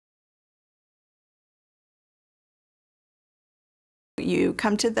you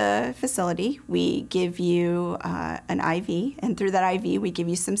come to the facility, we give you an IV, and through that IV, we give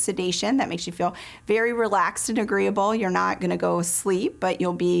you some sedation that makes you feel very relaxed and agreeable. You're not gonna go sleep, but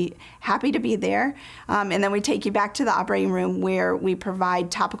you'll be happy to be there. And then we take you back to the operating room where we provide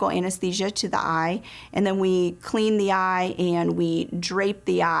topical anesthesia to the eye, and then we clean the eye and we drape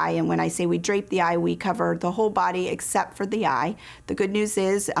the eye. And when I say we drape the eye, we cover the whole body except for the eye. The good news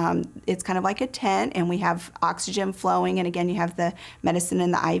is it's kind of like a tent, and we have oxygen flowing, and again, you have the medicine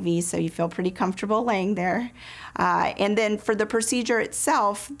in the IV, so you feel pretty comfortable laying there. And then for the procedure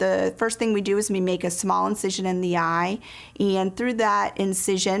itself, the first thing we do is we make a small incision in the eye, and through that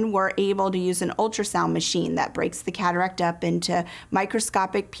incision, we're able to use an ultrasound machine that breaks the cataract up into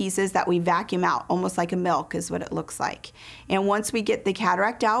microscopic pieces that we vacuum out, almost like a milk is what it looks like. And once we get the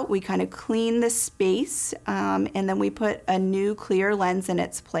cataract out, we kind of clean the space, and then we put a new clear lens in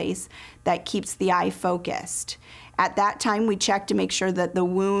its place that keeps the eye focused. At that time, we check to make sure that the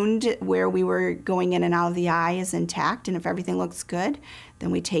wound where we were going in and out of the eye is intact, and if everything looks good,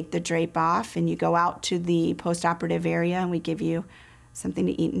 then we take the drape off and you go out to the post-operative area and we give you something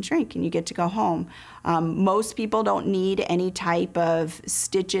to eat and drink, and you get to go home. Most people don't need any type of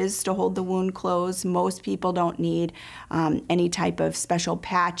stitches to hold the wound closed. Most people don't need any type of special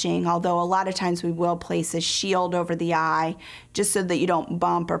patching, although a lot of times we will place a shield over the eye just so that you don't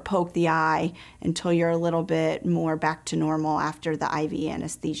bump or poke the eye until you're a little bit more back to normal after the IV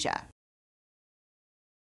anesthesia.